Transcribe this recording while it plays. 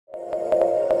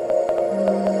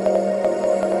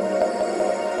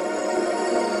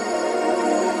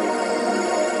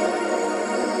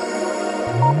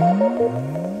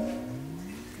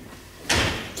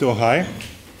So hi,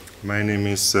 my name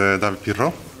is David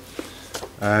Pirrò,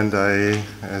 and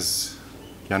as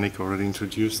Yannick already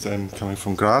introduced, I'm coming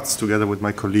from Graz together with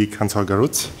my colleague Hans-Holger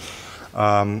Rutz.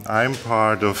 I'm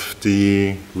part of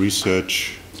the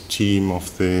research team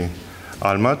of the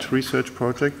ALMAT research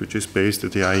project, which is based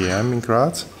at the IEM in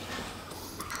Graz.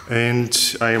 And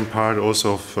I am part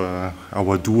also of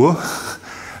our duo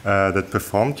that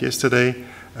performed yesterday,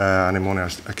 Anemone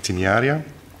actiniaria.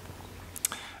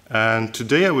 And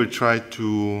today I will try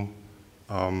to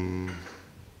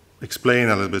explain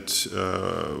a little bit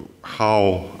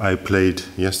how I played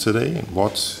yesterday and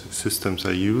what systems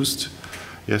I used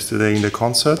yesterday in the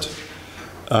concert.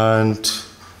 And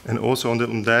also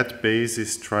on that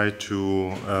basis try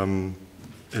to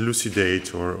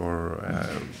elucidate or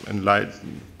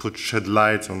shed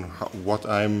light on what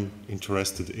I'm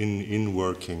interested in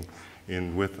working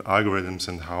with algorithms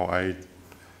and how I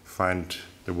find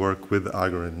the work with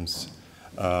algorithms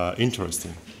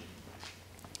interesting.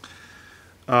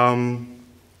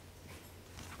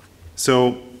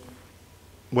 So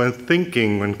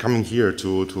when coming here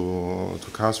to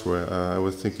Karlsruhe, I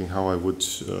was thinking how I would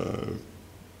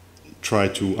try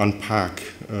to unpack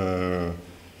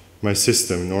my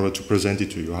system in order to present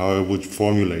it to you, how I would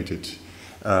formulate it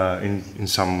in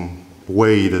some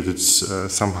way that it's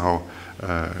somehow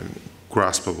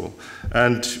graspable.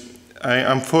 And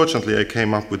unfortunately, I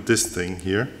came up with this thing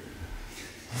here.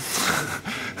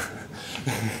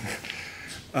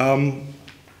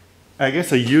 I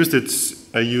guess I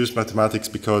used mathematics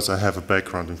because I have a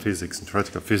background in physics, in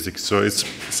theoretical physics, so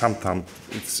sometimes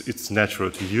it's natural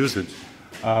to use it.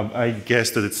 I guess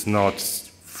that it's not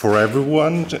for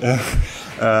everyone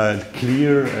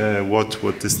clear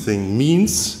what this thing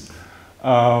means.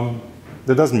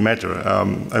 That doesn't matter.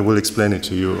 I will explain it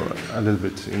to you a little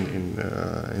bit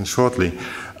in shortly.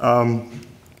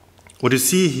 What you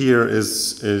see here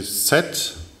is a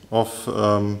set of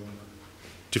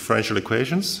differential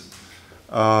equations.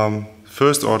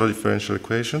 First order differential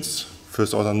equations,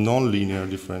 first order nonlinear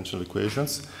differential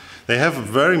equations. They have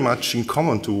very much in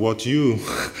common to what you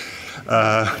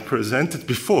presented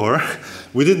before.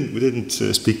 We didn't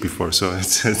speak before, so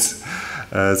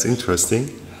it's interesting.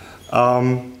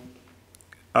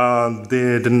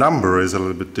 The number is a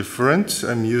little bit different.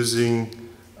 I'm using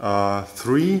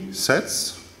 3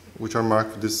 sets, which are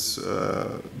marked with these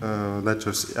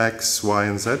letters X, Y,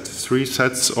 and Z. 3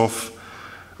 sets of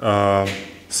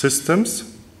systems.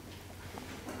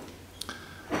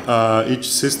 Each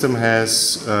system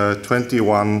has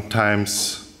 21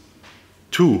 times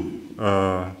 2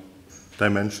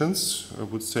 dimensions, I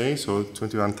would say, so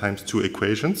 21 times 2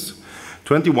 equations.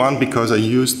 21 because I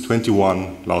used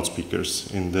 21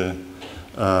 loudspeakers in the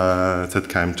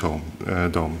ZKM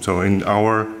dome. So in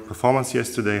our performance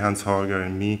yesterday, Hans-Holger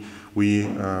and me, we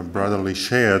brotherly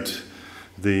shared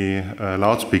the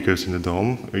loudspeakers in the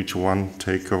dome. Each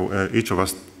of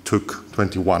us took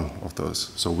 21 of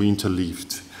those. So we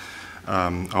interleaved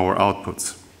our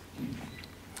outputs.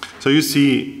 So you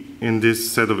see in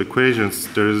this set of equations,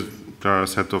 there are a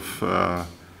set of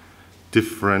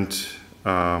different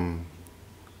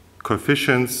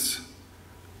coefficients,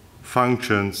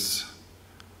 functions.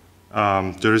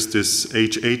 There is this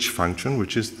HH function,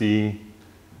 which is the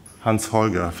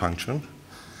Hans-Holger function.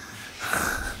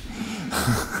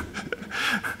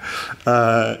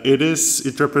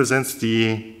 It represents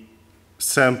the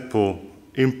sample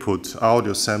input,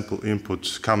 audio sample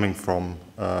input coming from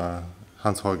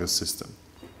Hans-Holger's system.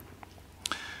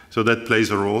 So that plays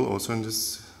a role also in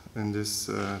this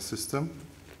system.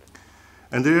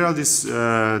 And there are these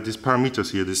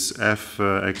parameters here, this f,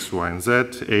 x, y, and z,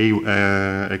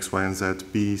 a, x, y, and z,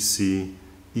 b, c,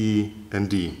 e, and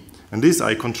d. And this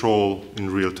I control in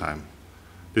real time.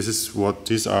 These are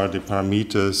the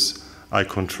parameters I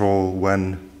control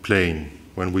when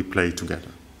we play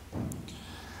together.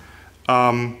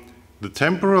 The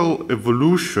temporal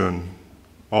evolution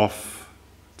of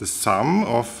the sum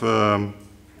of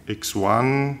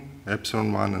x1,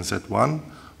 epsilon1, and z1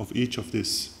 of each of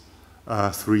these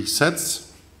 3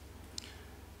 sets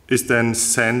is then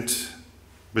sent,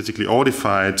 basically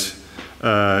audified,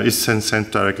 is then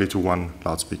sent directly to one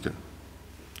loudspeaker.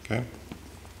 Okay.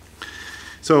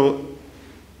 So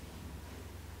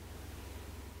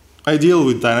I deal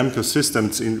with dynamical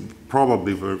systems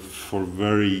probably for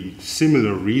very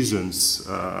similar reasons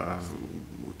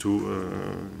to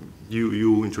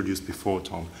you introduced before,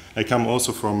 Tom. I come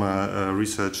also from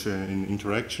research in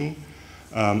interaction.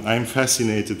 I'm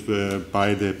fascinated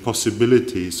by the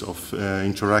possibilities of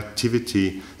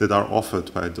interactivity that are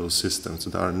offered by those systems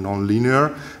that are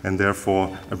non-linear and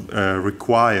therefore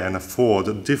require and afford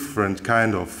a different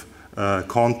kind of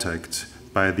contact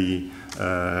by the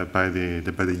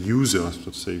user,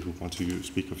 let's say, who want to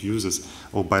speak of users,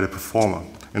 or by the performer.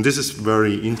 And this is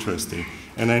very interesting.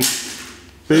 And I'm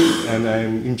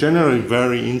in general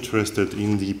very interested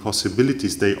in the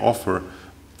possibilities they offer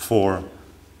for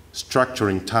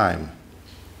structuring time.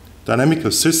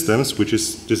 Dynamical systems,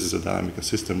 this is a dynamical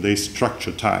system, they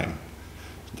structure time.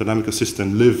 Dynamical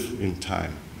systems live in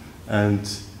time. And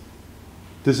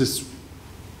this is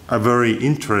a very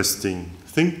interesting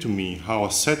thing to me, how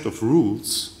a set of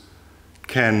rules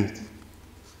can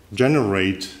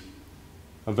generate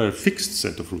a very fixed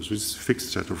set of rules, which is a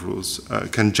fixed set of rules,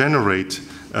 can generate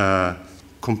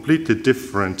completely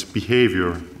different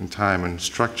behavior in time and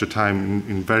structure time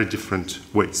in very different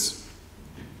ways.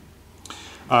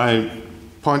 I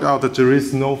point out that there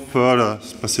is no further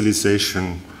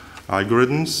spatialization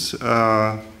algorithms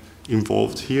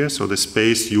involved here. So the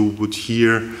space you would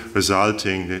hear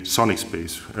resulting, the sonic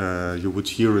space, you would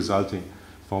hear resulting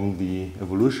from the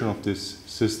evolution of this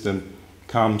system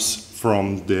comes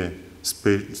from the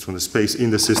space in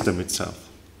the system itself.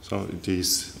 So it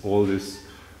is all these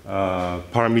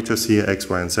parameters here, x,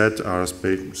 y, and z, are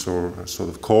sort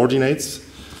of coordinates.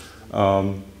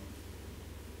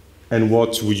 And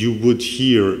what you would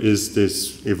hear is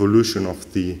this evolution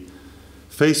of the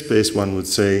phase space, one would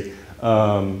say,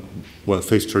 well,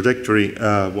 phase trajectory,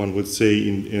 one would say,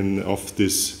 of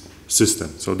this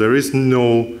system. So there is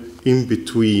no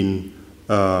in-between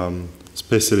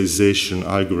spatialization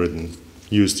algorithm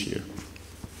used here.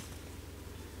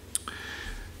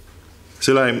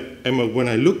 So when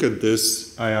I look at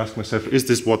this, I ask myself, is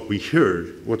this what we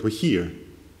heard, what we hear?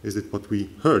 Is it what we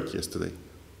heard yesterday?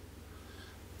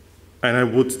 And I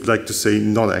would like to say,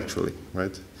 not actually,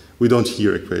 right? We don't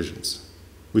hear equations.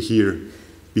 We hear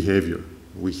behavior.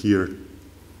 We hear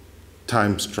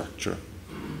time structure.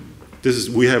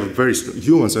 Humans have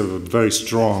a very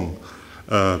strong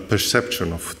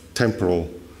perception of temporal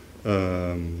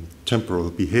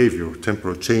behavior,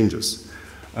 temporal changes.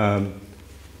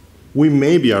 We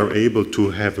maybe are able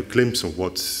to have a glimpse of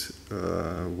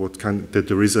that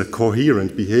there is a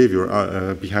coherent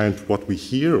behavior behind what we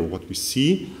hear or what we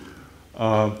see,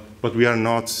 but we are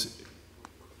not.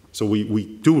 So we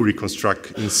do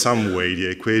reconstruct in some way the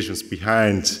equations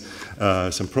behind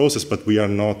some process, but we are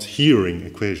not hearing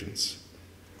equations.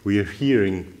 We are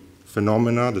hearing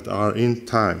phenomena that are in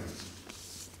time.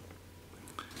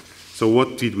 So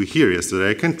what did we hear yesterday?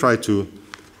 I can try to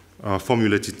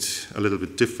formulate it a little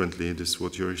bit differently. This is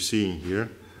what you're seeing here.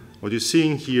 What you're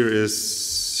seeing here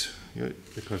is,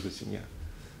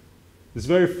 this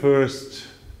very first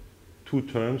two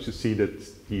terms, you see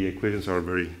that the equations are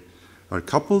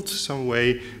coupled some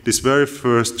way. This very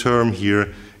first term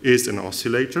here is an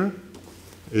oscillator,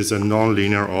 is a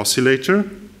nonlinear oscillator.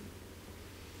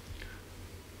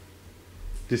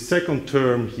 The second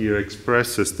term here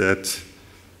expresses that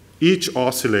each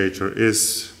oscillator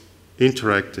is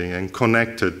interacting and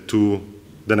connected to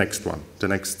the next one, the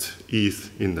next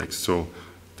ETH index. So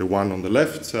the one on the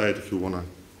left side, if you want to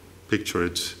picture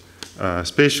it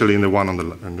spatially, and the one on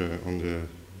the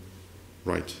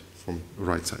right, from the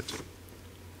right side.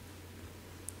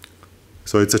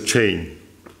 So it's a chain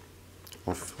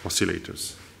of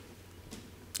oscillators.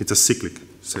 It's a cyclic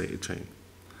chain.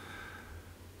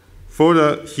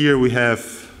 Further, here we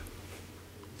have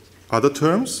other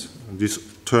terms. These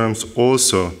terms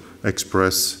also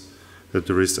express that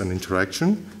there is an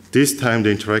interaction. This time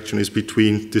the interaction is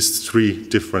between these three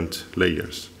different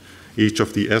layers. Each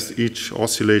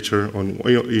oscillator on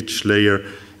each layer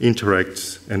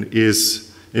interacts and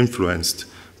is influenced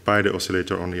by the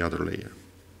oscillator on the other layer.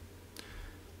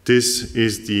 This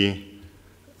is the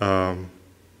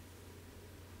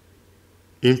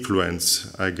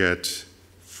influence I get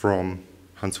from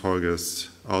Hans-Holger's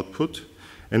output.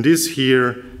 And this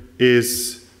here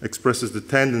expresses the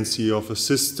tendency of a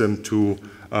system to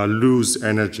lose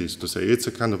energies, to say. It's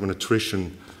a kind of an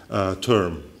attrition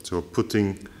term. So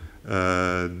putting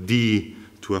D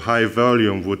to a high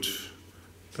volume would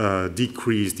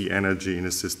decrease the energy in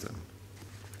a system.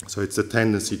 So it's a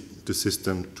tendency the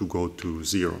system to go to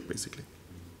zero, basically.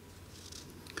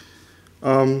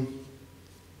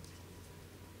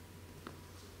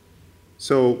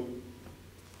 So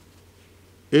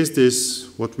is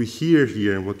this what we hear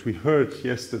here and what we heard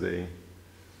yesterday?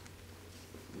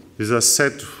 Is a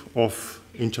set of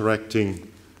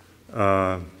interacting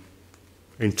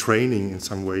in training in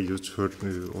some way. You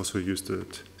also used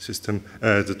that system,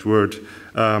 that word,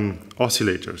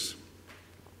 oscillators.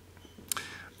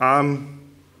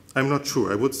 I'm not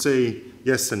sure. I would say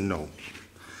yes and no.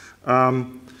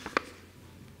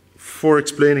 For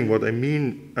explaining what I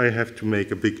mean, I have to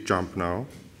make a big jump now,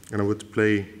 and I would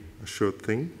play a short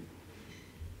thing.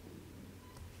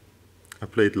 I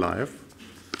play it live,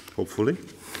 hopefully.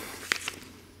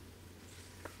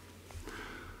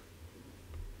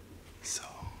 So.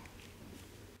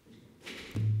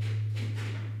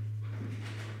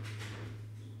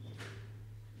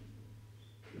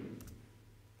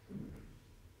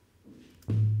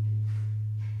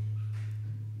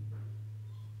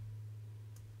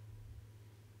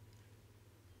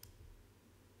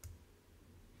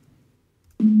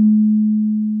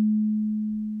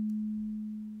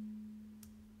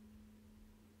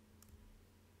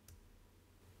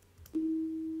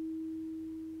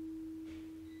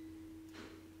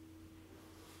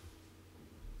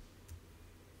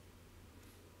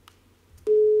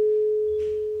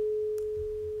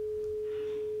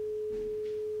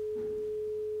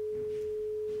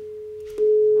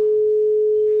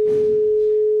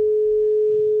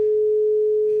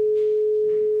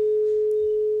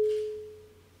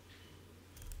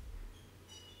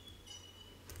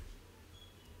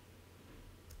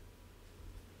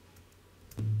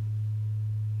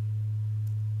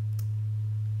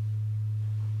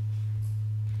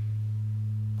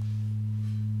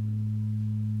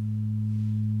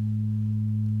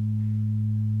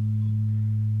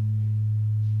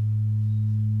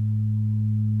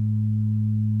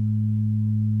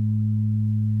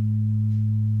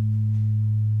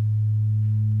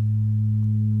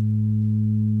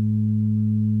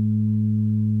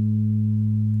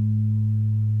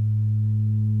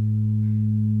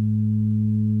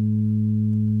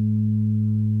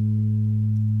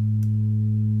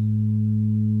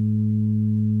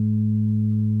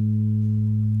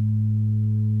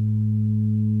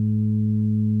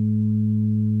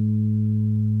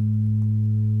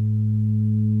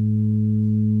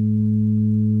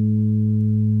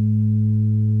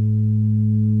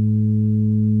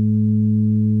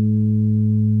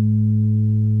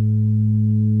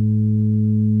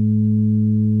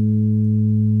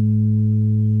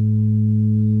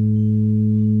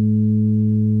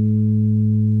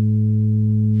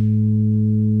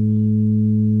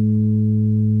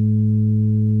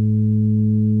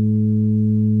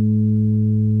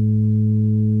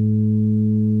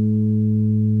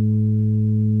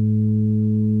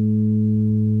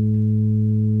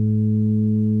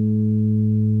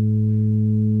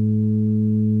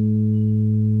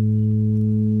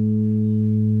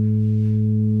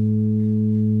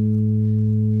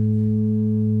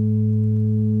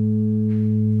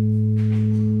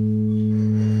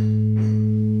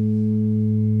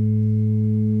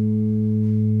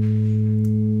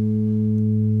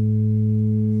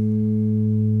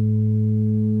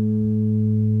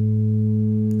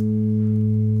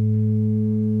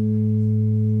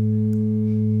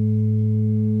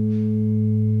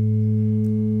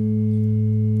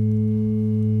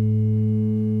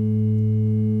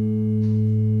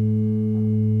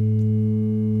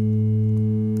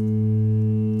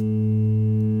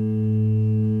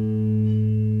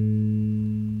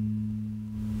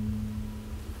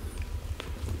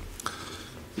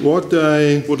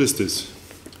 What is this?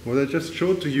 What I just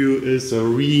showed to you is a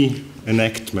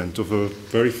reenactment of a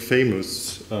very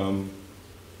famous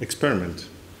experiment.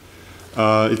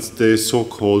 It's the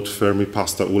so-called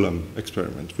Fermi-Pasta-Ulam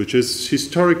experiment, which is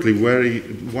historically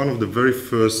one of the very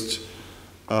first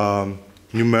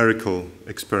numerical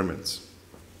experiments.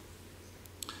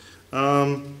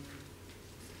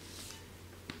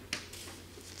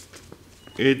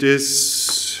 It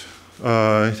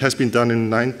has been done in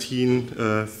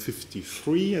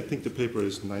 1953. I think the paper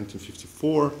is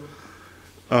 1954.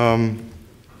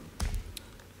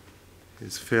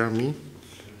 It's Fermi.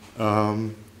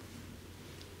 It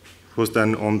was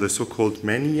done on the so-called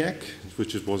MANIAC,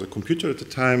 which was a computer at the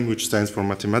time, which stands for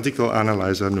Mathematical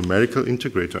Analyzer, Numerical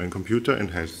Integrator in Computer,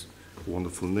 and has a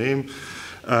wonderful name,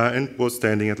 and was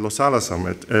standing at Los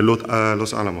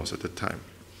Alamos at the time.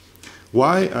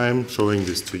 Why I'm showing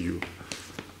this to you?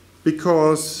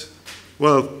 Because,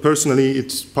 well, personally,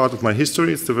 it's part of my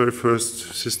history. It's the very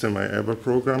first system I ever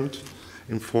programmed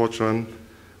in Fortran.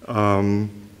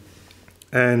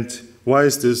 And why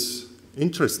is this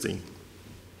interesting?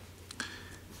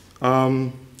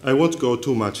 I won't go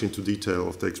too much into detail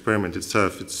of the experiment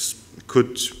itself. It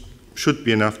should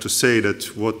be enough to say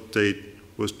that what they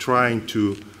was trying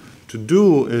to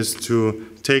do is to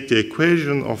take the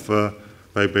equation of a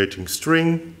vibrating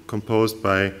string composed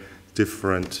by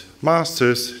different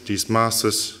masses. These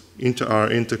masses are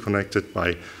interconnected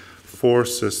by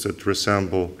forces that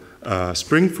resemble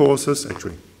spring forces,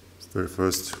 actually very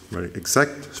first very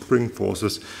exact spring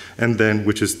forces, and then,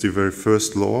 which is the very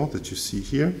first law that you see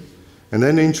here, and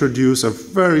then introduce a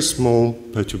very small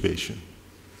perturbation.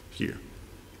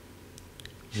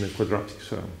 in a quadratic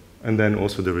term. And then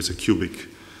also there is a cubic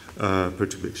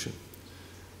perturbation.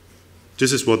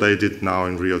 This is what I did now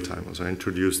in real time, as I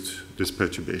introduced this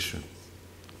perturbation.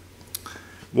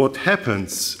 What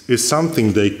happens is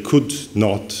something they could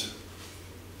not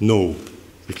know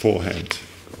beforehand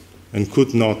and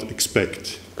could not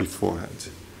expect beforehand.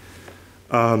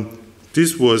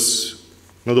 This was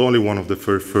not only one of the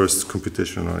very first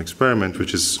computational experiments,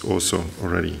 which is also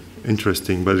already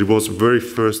interesting, but it was the very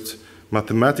first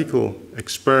mathematical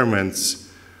experiments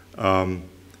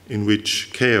in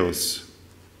which chaos,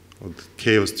 or the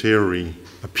chaos theory,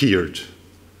 appeared.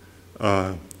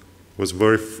 Was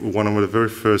one of the very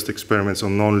first experiments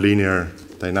on nonlinear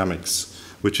dynamics,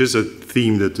 which is a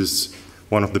theme that is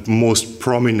one of the most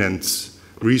prominent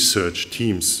research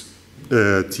teams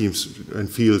and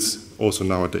fields also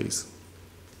nowadays.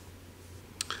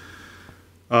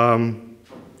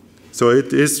 So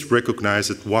it is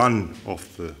recognized as one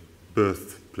of the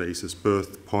birth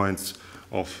points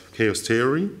of chaos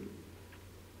theory.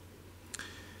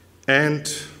 And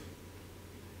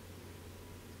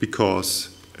because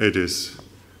it is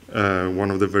one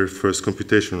of the very first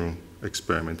computational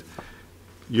experiments,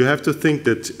 you have to think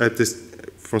that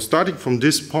starting from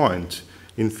this point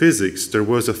in physics, there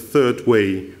was a third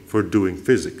way for doing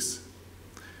physics.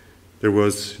 There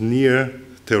was near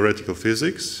theoretical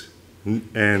physics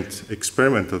and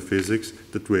experimental physics.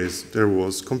 There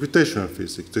was computational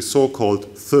physics, the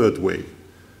so-called third way.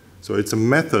 So it's a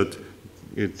method,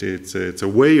 it's a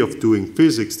way of doing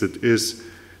physics that is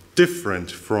different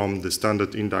from the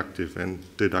standard inductive and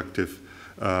deductive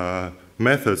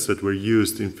methods that were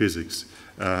used in physics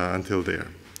until there.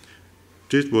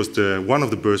 This was one of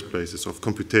the birthplaces of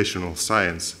computational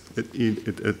science at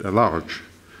large.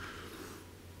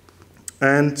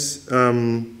 And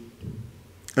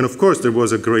of course, there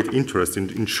was a great interest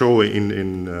in showing,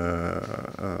 in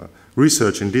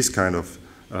research in this kind of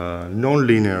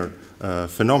nonlinear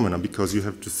phenomena, because you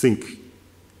have to think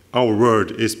our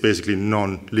world is basically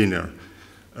non-linear.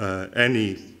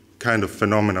 Any kind of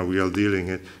phenomena we are dealing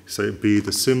with, say, be it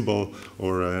a symbol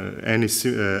or any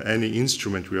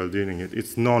instrument we are dealing with,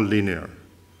 it's non-linear.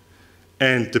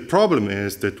 And the problem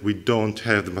is that we don't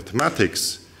have the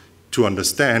mathematics to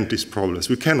understand these problems.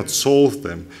 We cannot solve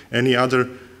them. Any other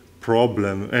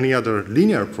problem, any other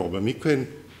linear problem, we can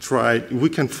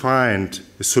find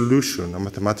a solution, a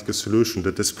mathematical solution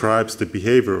that describes the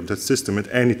behavior of that system at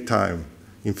any time.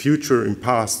 In future, in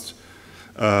past,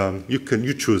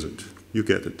 you choose it, you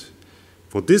get it.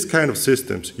 For this kind of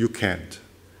systems, you can't.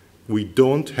 We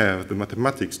don't have the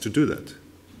mathematics to do that.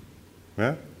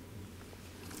 Yeah?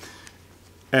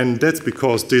 And that's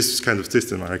because this kind of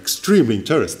systems are extremely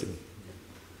interesting,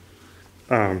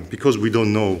 because we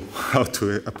don't know how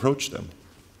to approach them.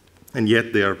 And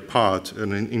yet they are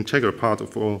an integral part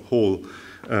of our whole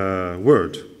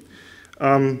world.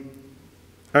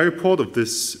 I report of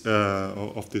this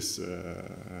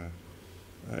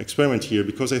experiment here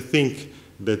because I think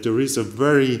that there is a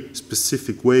very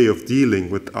specific way of dealing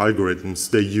with algorithms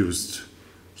they used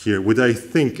here, which I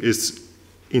think is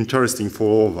interesting for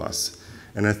all of us.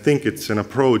 And I think it's an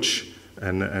approach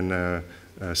and a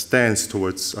stance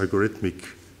towards algorithmic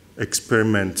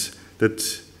experiment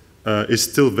that is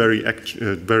still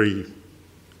very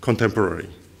contemporary.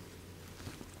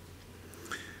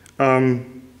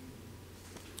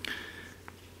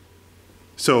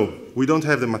 So we don't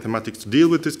have the mathematics to deal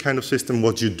with this kind of system.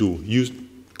 What you do, you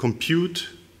compute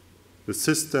the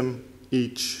system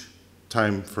each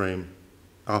time frame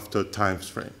after time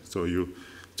frame. So you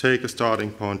take a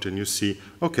starting point and you see,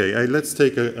 okay, let's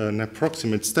take an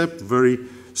approximate step, very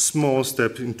small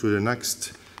step into the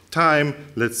next time.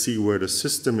 Let's see where the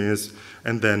system is,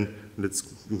 and then let's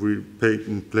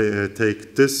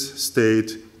take this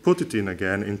state, put it in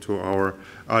again into our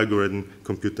algorithm,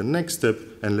 compute the next step,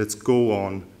 and let's go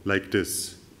on like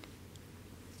this.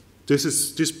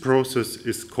 This process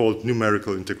is called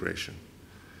numerical integration.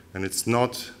 And it's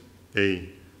not a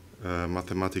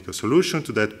mathematical solution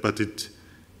to that, but it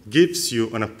gives you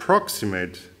an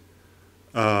approximate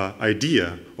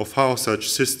idea of how such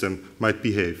system might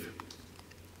behave.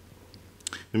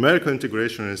 Numerical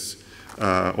integration is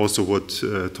also what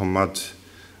Tom Mudd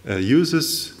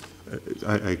uses,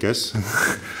 I guess,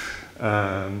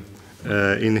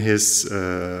 in his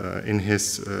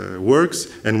works,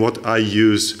 and what I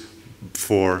use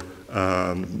for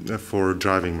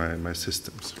driving my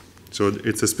systems. So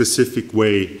it's a specific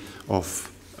way of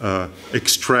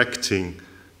extracting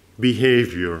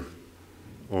behavior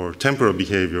or temporal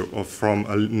behavior from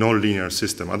a nonlinear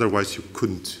system. Otherwise, you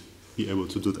couldn't be able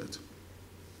to do that.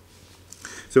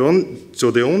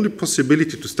 So the only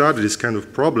possibility to start this kind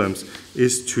of problems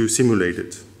is to simulate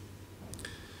it.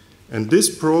 And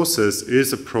this process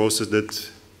is a process that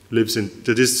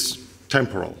is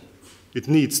temporal. It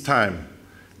needs time.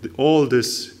 All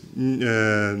these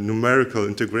numerical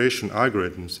integration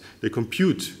algorithms, they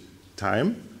compute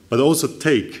time, but also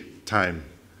take time.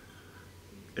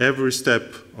 Every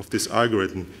step of this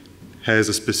algorithm has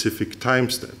a specific time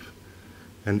step.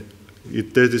 And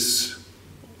that is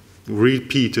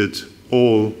repeated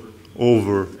all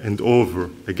over and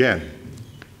over again.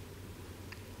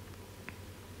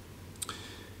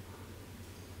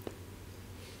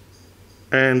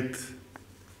 And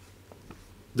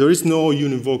there is no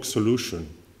univoc solution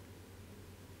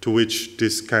to which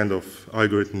this kind of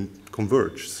algorithm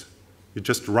converges. It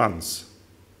just runs.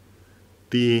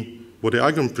 What the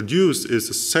algorithm produces is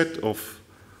a set of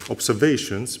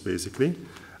observations, basically,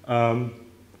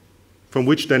 from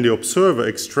which then the observer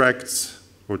extracts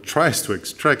or tries to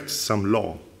extract some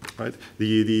law. Right?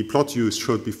 The plot you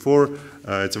showed before,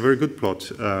 it's a very good plot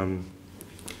from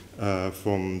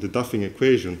the Duffing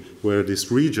equation, where these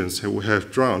regions were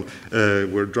drawn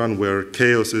where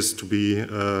chaos is to be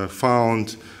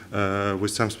found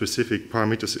with some specific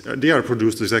parameters. They are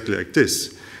produced exactly like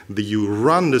this. You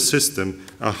run the system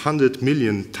 100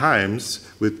 million times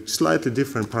with slightly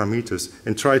different parameters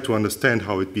and try to understand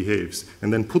how it behaves,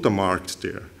 and then put a mark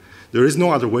there. There is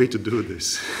no other way to do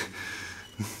this.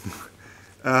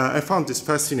 I found this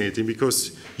fascinating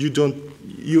because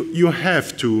you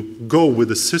have to go with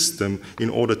the system in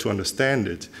order to understand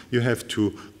it. You have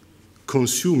to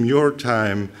consume your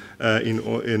time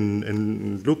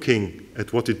in looking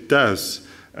at what it does,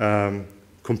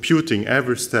 computing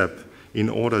every step in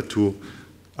order to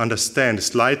understand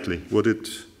slightly what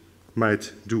it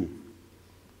might do.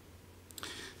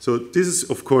 So this is,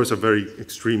 of course, a very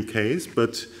extreme case,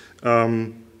 but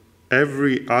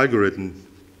every algorithm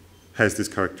has this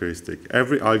characteristic.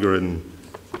 Every algorithm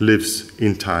lives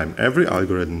in time. Every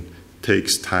algorithm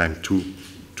takes time to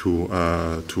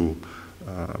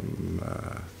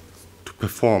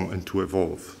perform and to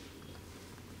evolve.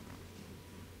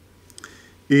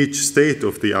 Each state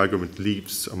of the algorithm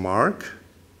leaves a mark.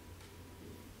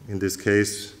 In this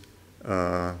case,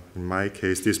 in my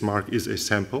case, this mark is a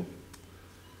sample.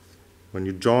 When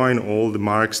you join all the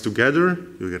marks together,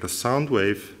 you get a sound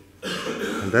wave,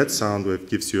 and that sound wave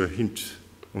gives you a hint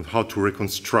on how to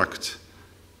reconstruct,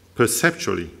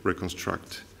 perceptually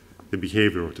reconstruct, the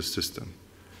behavior of the system.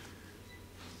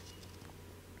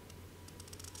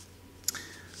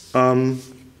 We'll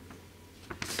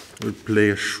play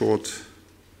a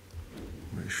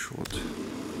very short.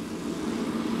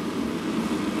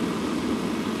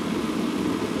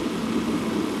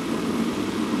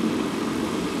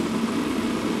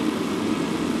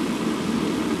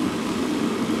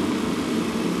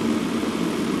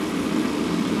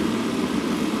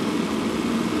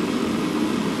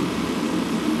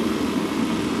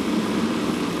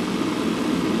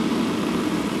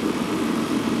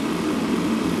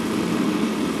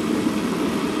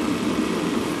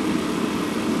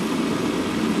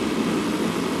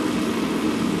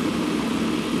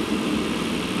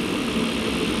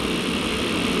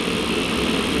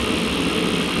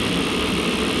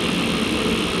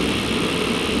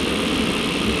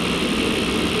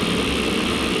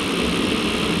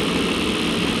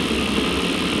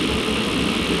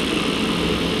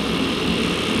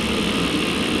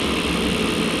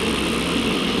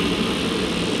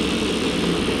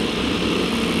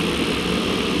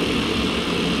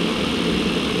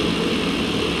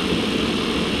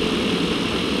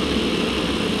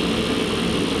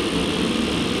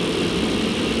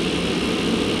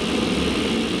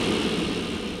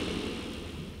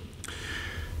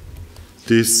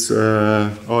 This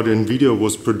audio and video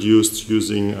was produced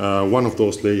using one of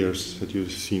those layers that you've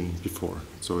seen before.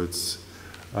 So it's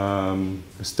a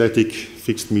static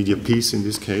fixed media piece in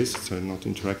this case, so not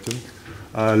interactive,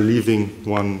 leaving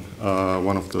one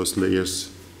of those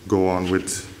layers go on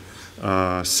with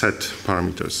set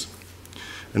parameters.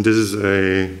 And this is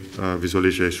a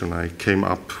visualization I came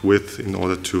up with in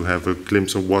order to have a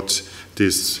glimpse of what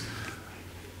this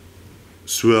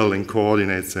swirling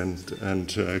coordinates and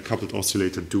coupled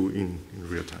oscillator do in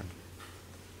real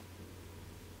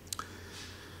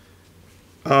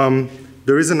time.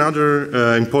 There is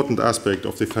another important aspect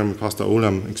of the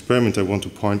Fermi-Pasta-Ulam experiment I want to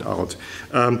point out.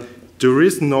 There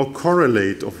is no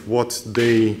correlate of what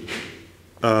they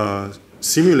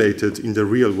simulated in the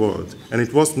real world, and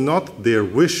it was not their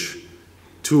wish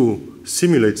to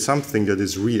simulate something that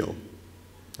is real.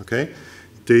 Okay?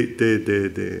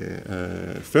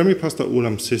 The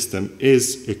Fermi-Pasta-Ulam system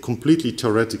is a completely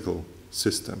theoretical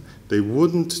system. They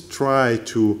wouldn't try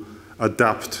to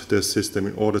adapt their system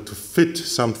in order to fit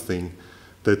something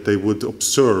that they would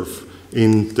observe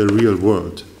in the real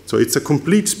world. So it's a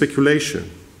complete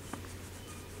speculation.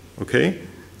 Okay?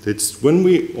 It's when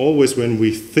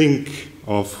we think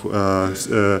of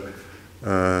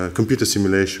computer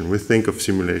simulation, we think of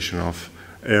simulation of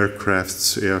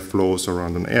aircrafts, airflows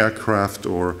around an aircraft,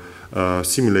 or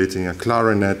simulating a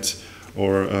clarinet,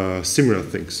 or similar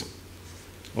things,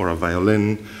 or a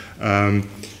violin.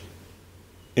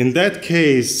 In that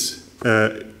case,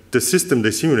 the system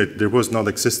they simulated there was not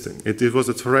existing. It was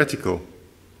a theoretical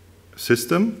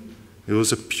system. It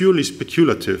was a purely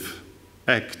speculative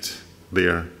act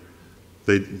there.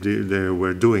 They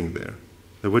were doing there.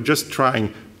 They were just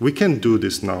trying. We can do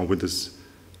this now with this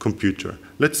computer.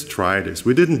 Let's try this.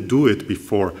 We didn't do it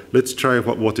before. Let's try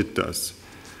what it does.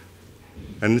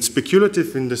 And it's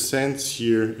speculative in the sense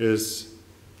here is,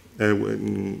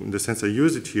 in the sense I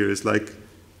use it here, is like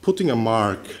putting a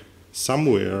mark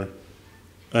somewhere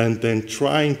and then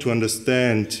trying to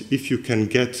understand if you can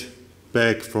get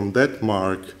back from that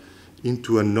mark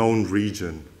into a known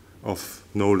region of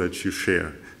knowledge you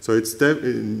share. So it's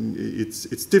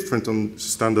different on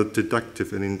standard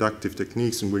deductive and inductive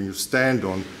techniques, and when you stand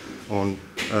on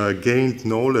gained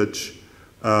knowledge,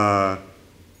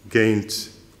 gained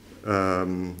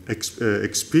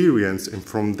experience, and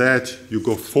from that you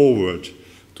go forward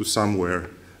to somewhere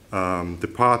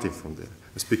departing from there.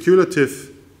 A speculative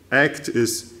act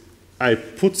is I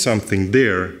put something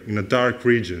there in a dark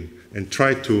region and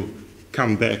try to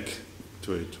come back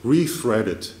to it,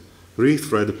 rethread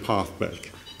the path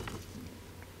back.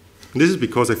 And this is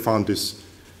because I found this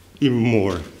even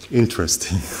more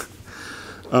interesting.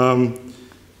 And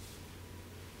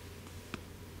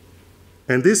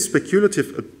this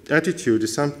speculative attitude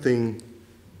is something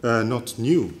not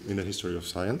new in the history of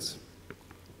science.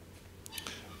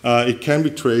 It can be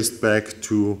traced back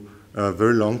to a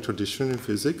very long tradition in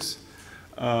physics,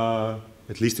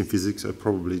 at least in physics.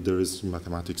 Probably there is in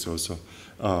mathematics also,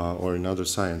 or in other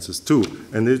sciences too.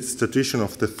 And it's the tradition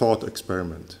of the thought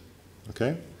experiment.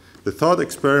 Okay? The thought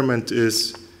experiment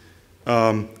is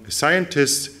a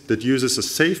scientist that uses a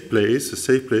safe place. A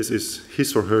safe place is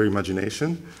his or her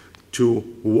imagination, to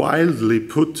wildly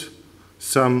put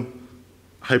some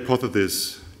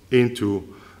hypothesis into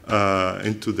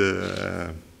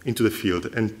the field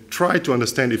and try to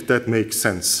understand if that makes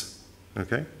sense.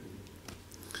 Okay?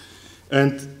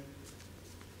 And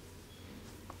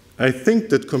I think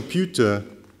that computer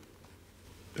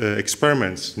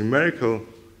experiments, numerical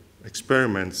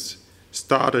experiments,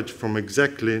 started from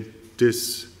exactly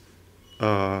this,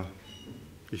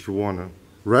 if you want, a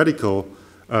radical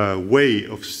way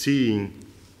of seeing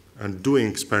and doing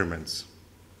experiments.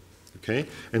 Okay,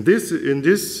 and in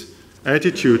this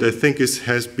attitude, I think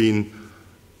has been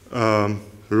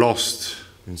lost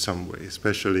in some way,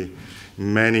 especially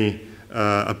in many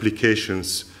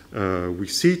applications we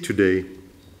see today,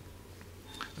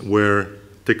 where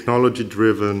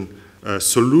technology-driven,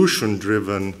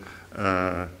 solution-driven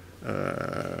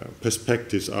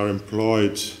perspectives are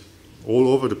employed all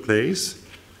over the place,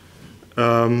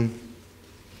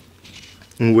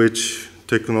 in which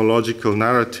technological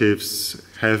narratives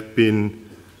have been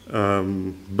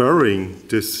burying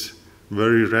this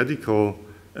very radical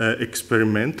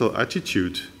experimental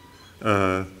attitude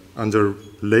under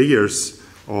layers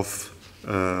of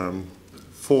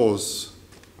false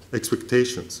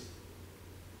expectations.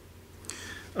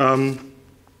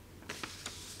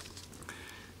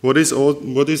 What is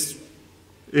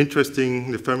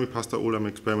interesting, the Fermi-Pastor-Ulam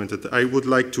experiment, that I would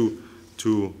like to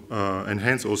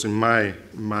enhance also in my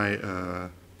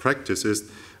practice is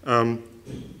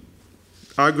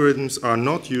algorithms are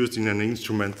not used in an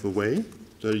instrumental way.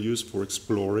 They're used for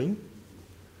exploring.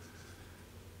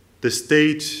 The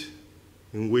state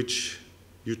in which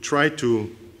you try to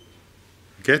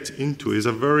get into is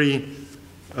a very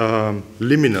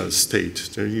liminal state.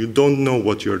 So you don't know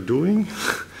what you're doing.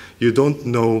 You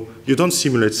don't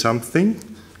simulate something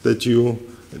that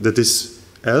is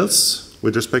else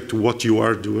with respect to what you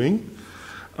are doing.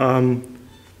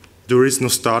 There is no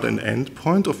start and end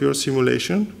point of your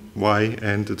simulation. Why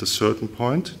end at a certain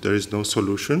point? There is no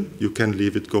solution. You can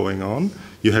leave it going on.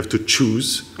 You have to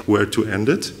choose where to end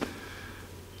it.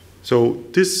 So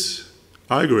these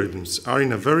algorithms are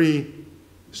in a very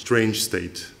strange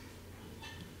state.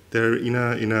 They're in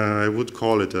a I would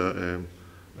call it a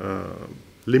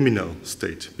liminal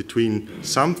state between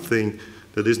something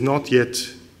that is not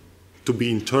yet to be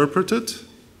interpreted.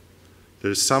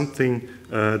 There is something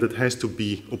that has to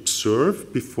be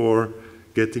observed before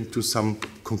getting to some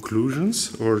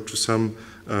conclusions or to some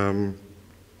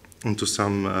into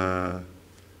some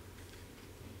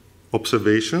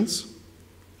observations,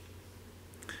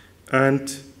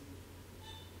 and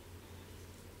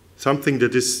something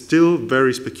that is still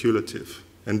very speculative.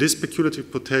 And this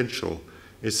speculative potential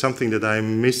is something that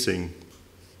I'm missing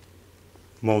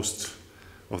most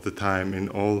of the time in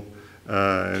all,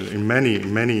 in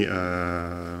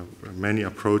many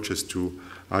approaches to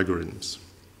algorithms,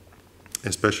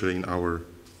 especially in our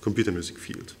computer music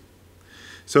field.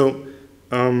 So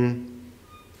I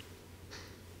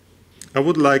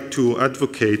would like to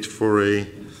advocate for a,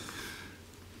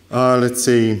 let's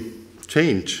say,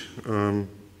 change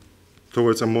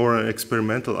towards a more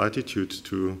experimental attitude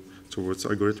towards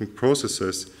algorithmic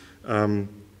processes that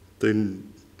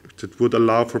would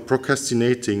allow for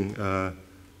procrastinating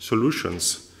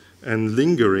solutions and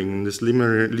lingering in this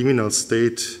liminal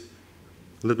state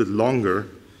a little bit longer,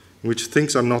 in which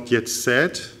things are not yet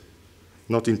said,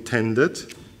 not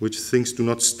intended, which things do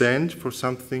not stand for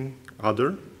something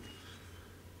other,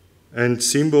 and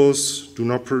symbols do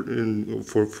not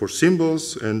for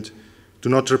symbols and do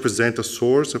not represent a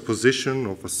source, a position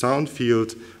of a sound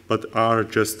field, but are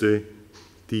just the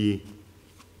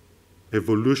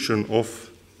evolution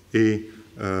of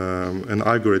an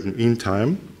algorithm in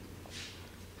time,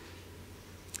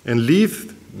 and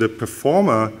leave the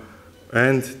performer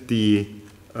and the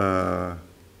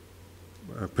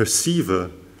perceiver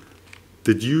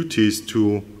the duties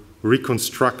to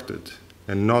reconstruct it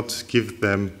and not give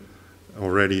them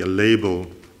already a label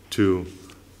with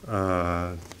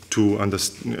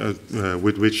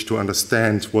which to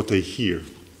understand what they hear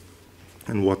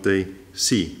and what they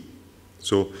see.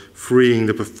 So freeing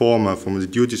the performer from the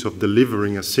duties of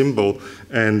delivering a symbol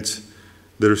and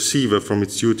the receiver from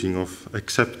its duty of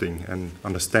accepting and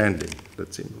understanding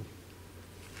that symbol.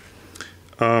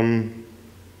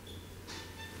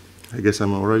 I guess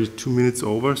I'm already 2 minutes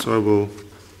over, so I will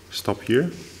stop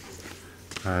here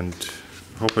and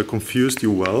hope I confused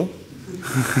you well.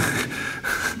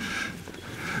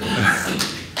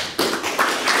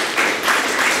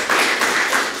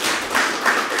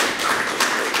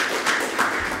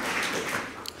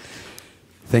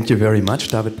 Thank you very much,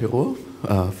 David Pirrò,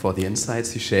 for the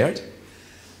insights you shared.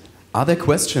 Are there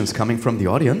questions coming from the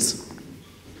audience?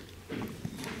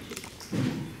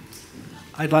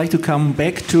 I'd like to come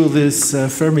back to this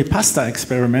Fermi pasta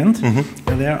experiment.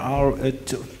 Mm-hmm. There are,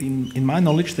 in my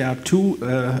knowledge, there are two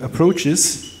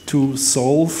approaches to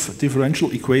solve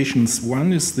differential equations.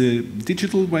 One is the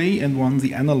digital way and one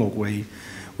the analog way.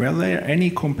 Were there any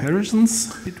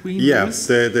comparisons between those? Yes,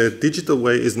 the digital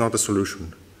way is not a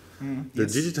solution. The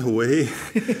Yes. digital way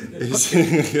is...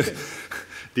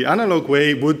 The analog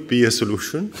way would be a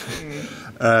solution.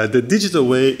 The digital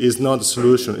way is not a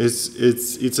solution.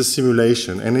 It's a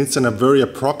simulation, and it's a very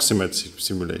approximate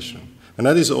simulation. And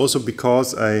that is also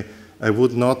because I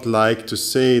would not like to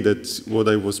say that what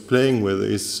I was playing with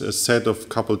is a set of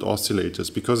coupled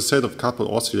oscillators, because a set of coupled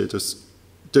oscillators,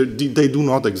 they do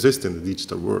not exist in the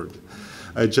digital world.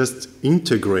 I just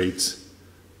integrate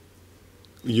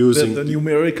using... The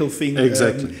numerical thing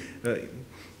exactly.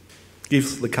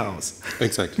 gives the chaos.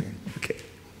 Exactly. Okay.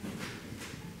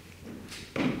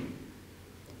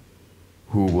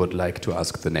 Who would like to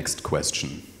ask the next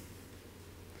question?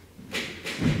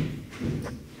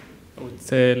 I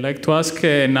would like to ask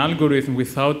an algorithm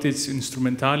without its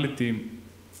instrumentality.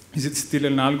 Is it still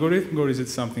an algorithm or is it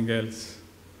something else?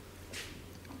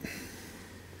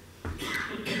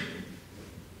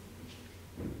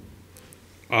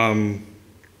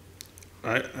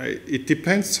 It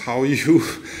depends how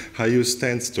you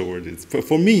stand toward it.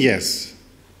 For me, yes.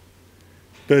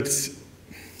 But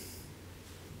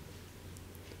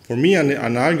for me,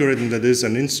 an algorithm that is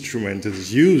an instrument, that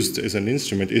is used as an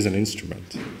instrument, is an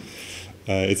instrument.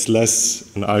 It's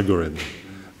less an algorithm.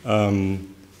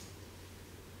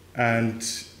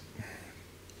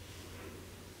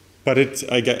 But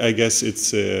I guess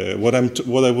it's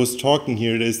what I was talking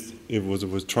here is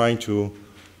was trying to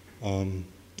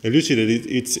elucidate.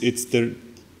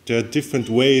 There are different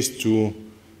ways to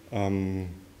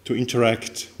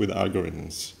interact with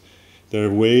algorithms. There are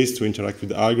ways to interact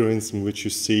with algorithms in which you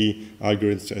see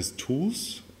algorithms as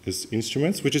tools, as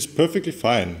instruments, which is perfectly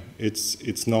fine.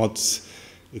 It's not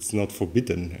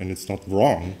forbidden and it's not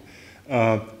wrong.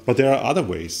 But there are other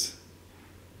ways,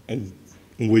 in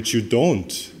which you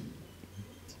don't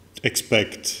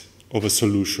expect of a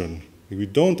solution. We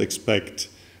don't expect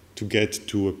to get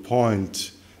to a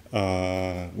point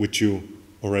which you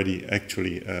already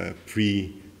actually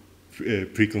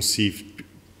preconceived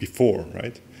before,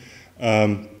 right?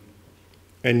 And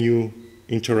you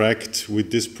interact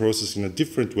with this process in a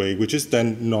different way, which is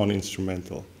then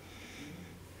non-instrumental.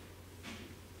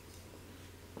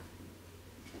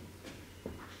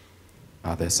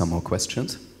 Are there some more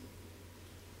questions?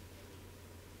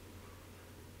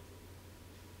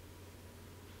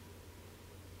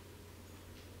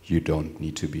 You don't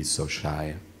need to be so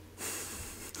shy.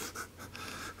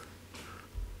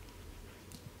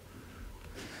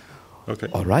 Okay.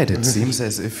 All right, it seems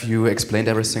as if you explained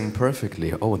everything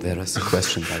perfectly. Oh, there is a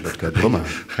question by Ludger Brummer.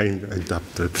 I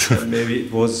adapted. Maybe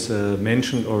it was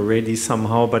mentioned already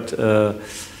somehow, but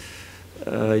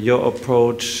your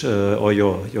approach or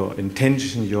your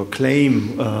intention, your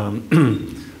claim,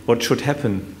 what should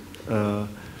happen?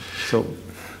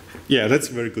 Yeah, that's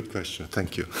a very good question.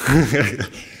 Thank you.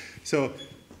 So,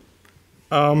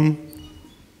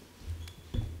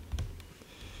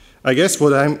 I guess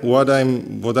what I'm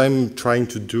trying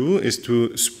to do is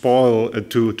to spoil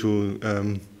to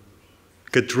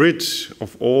get rid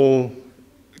of all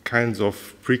kinds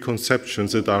of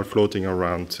preconceptions that are floating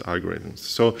around algorithms.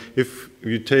 So if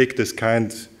you take this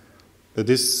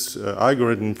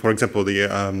algorithm, for example,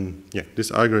 this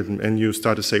algorithm, and you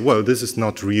start to say, well, this is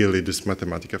not really this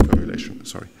mathematical formulation.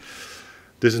 Sorry,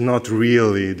 this is not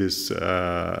really this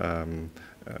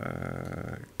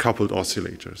coupled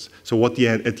oscillators. So at the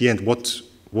end, what's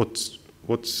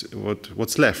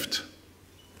left?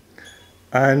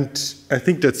 And I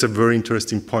think that's a very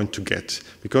interesting point to get,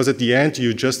 because at the end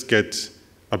you just get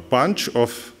a bunch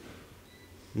of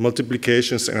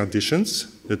multiplications and additions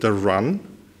that are run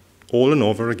all and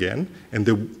over again. And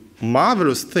the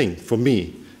marvelous thing for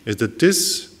me is that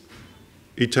this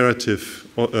iterative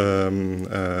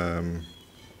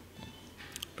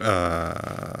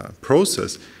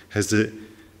process has an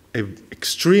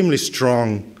extremely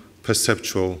strong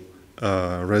perceptual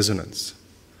resonance.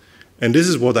 And this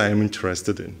is what I am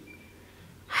interested in.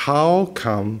 How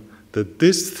come that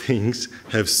these things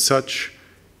have such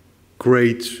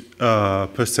great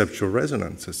perceptual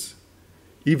resonances?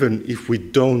 Even if we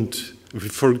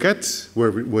forget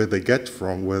where they get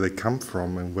from, where they come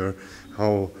from, and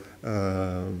how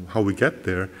we get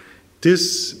there,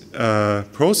 these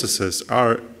processes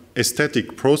are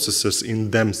aesthetic processes in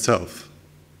themselves.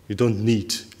 You don't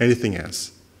need anything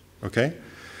else, okay?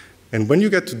 And when you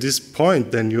get to this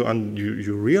point, then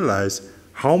you realize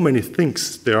how many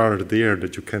things there are there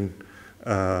that you can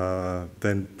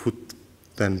then put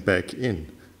back in.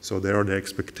 So there are the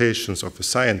expectations of the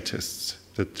scientists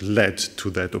that led to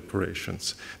that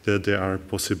operations. There are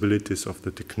possibilities of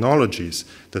the technologies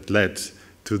that led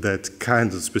to that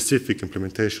kind of specific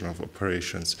implementation of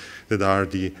operations, that are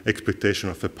the expectation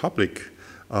of the public,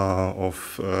 or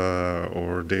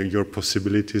your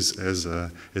possibilities as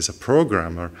a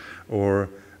programmer, or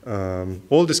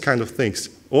all these kind of things.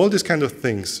 All these kind of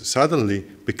things suddenly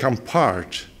become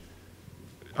part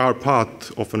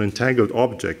of an entangled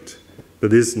object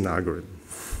that is an algorithm.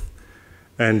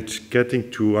 And getting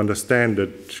to understand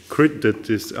that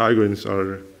these algorithms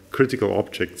are critical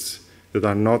objects that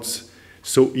are not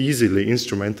so easily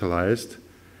instrumentalized,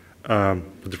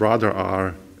 but rather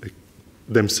are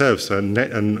themselves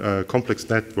a complex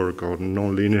network or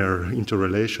nonlinear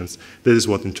interrelations. That is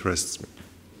what interests me.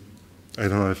 I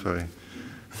don't know if I...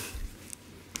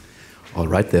 All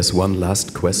right, there's one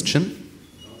last question.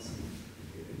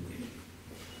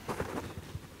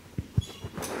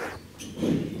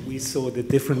 We saw the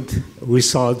different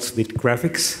results with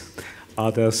graphics.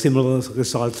 Are there similar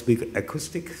results with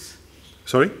acoustics?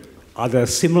 Sorry? Are there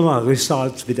similar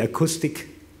results with acoustic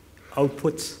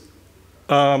outputs?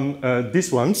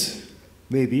 These ones?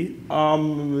 Maybe.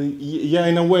 Yeah,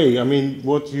 in a way. I mean,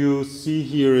 what you see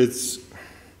here is...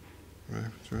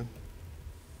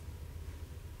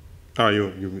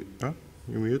 you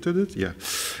muted it? Yeah.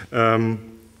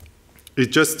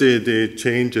 It's just the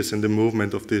changes and the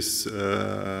movement of these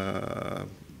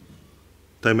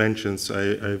dimensions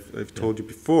I've told you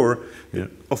before. Yeah.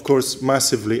 Of course,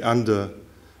 massively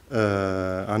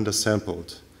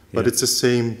undersampled, but it's the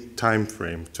same time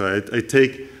frame. So I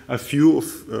take a few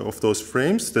of those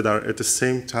frames that are at the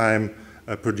same time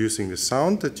producing the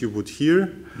sound that you would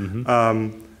hear,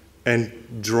 and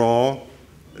draw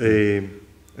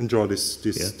this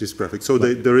graphic. So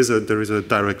there is a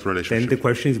direct relationship. Then the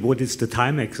question is, what is the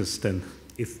time axis then,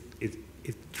 if it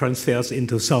transfers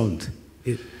into sound?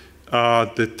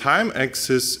 The time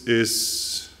axis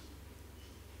is...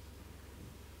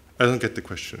 I don't get the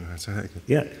question.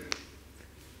 Yeah,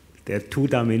 they're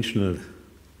two-dimensional.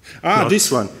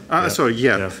 This one. Sorry,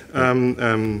 yeah.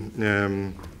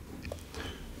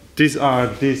 These are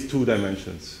these 2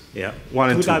 dimensions. Yeah, 1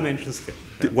 and 2. 2 dimensions.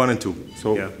 1 and 2.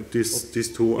 So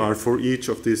these 2 are for each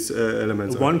of these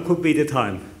elements. One could be the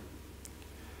time.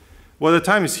 Well, the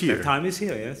time is here. The time is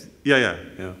here, yes.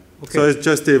 Yeah. Okay. So it's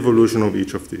just the evolution of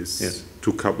each of these Yes.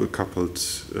 two coupled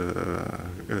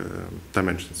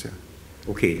dimensions.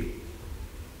 Yeah. Okay.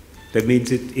 That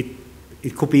means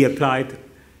it could be applied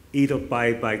either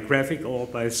by graphic or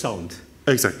by sound.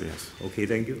 Exactly. Yes. Okay,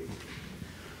 thank you.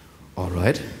 All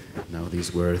right. Now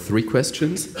these were 3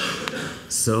 questions.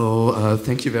 So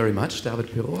thank you very much, David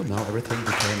Pirrò. Now everything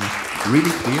became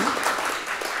really clear.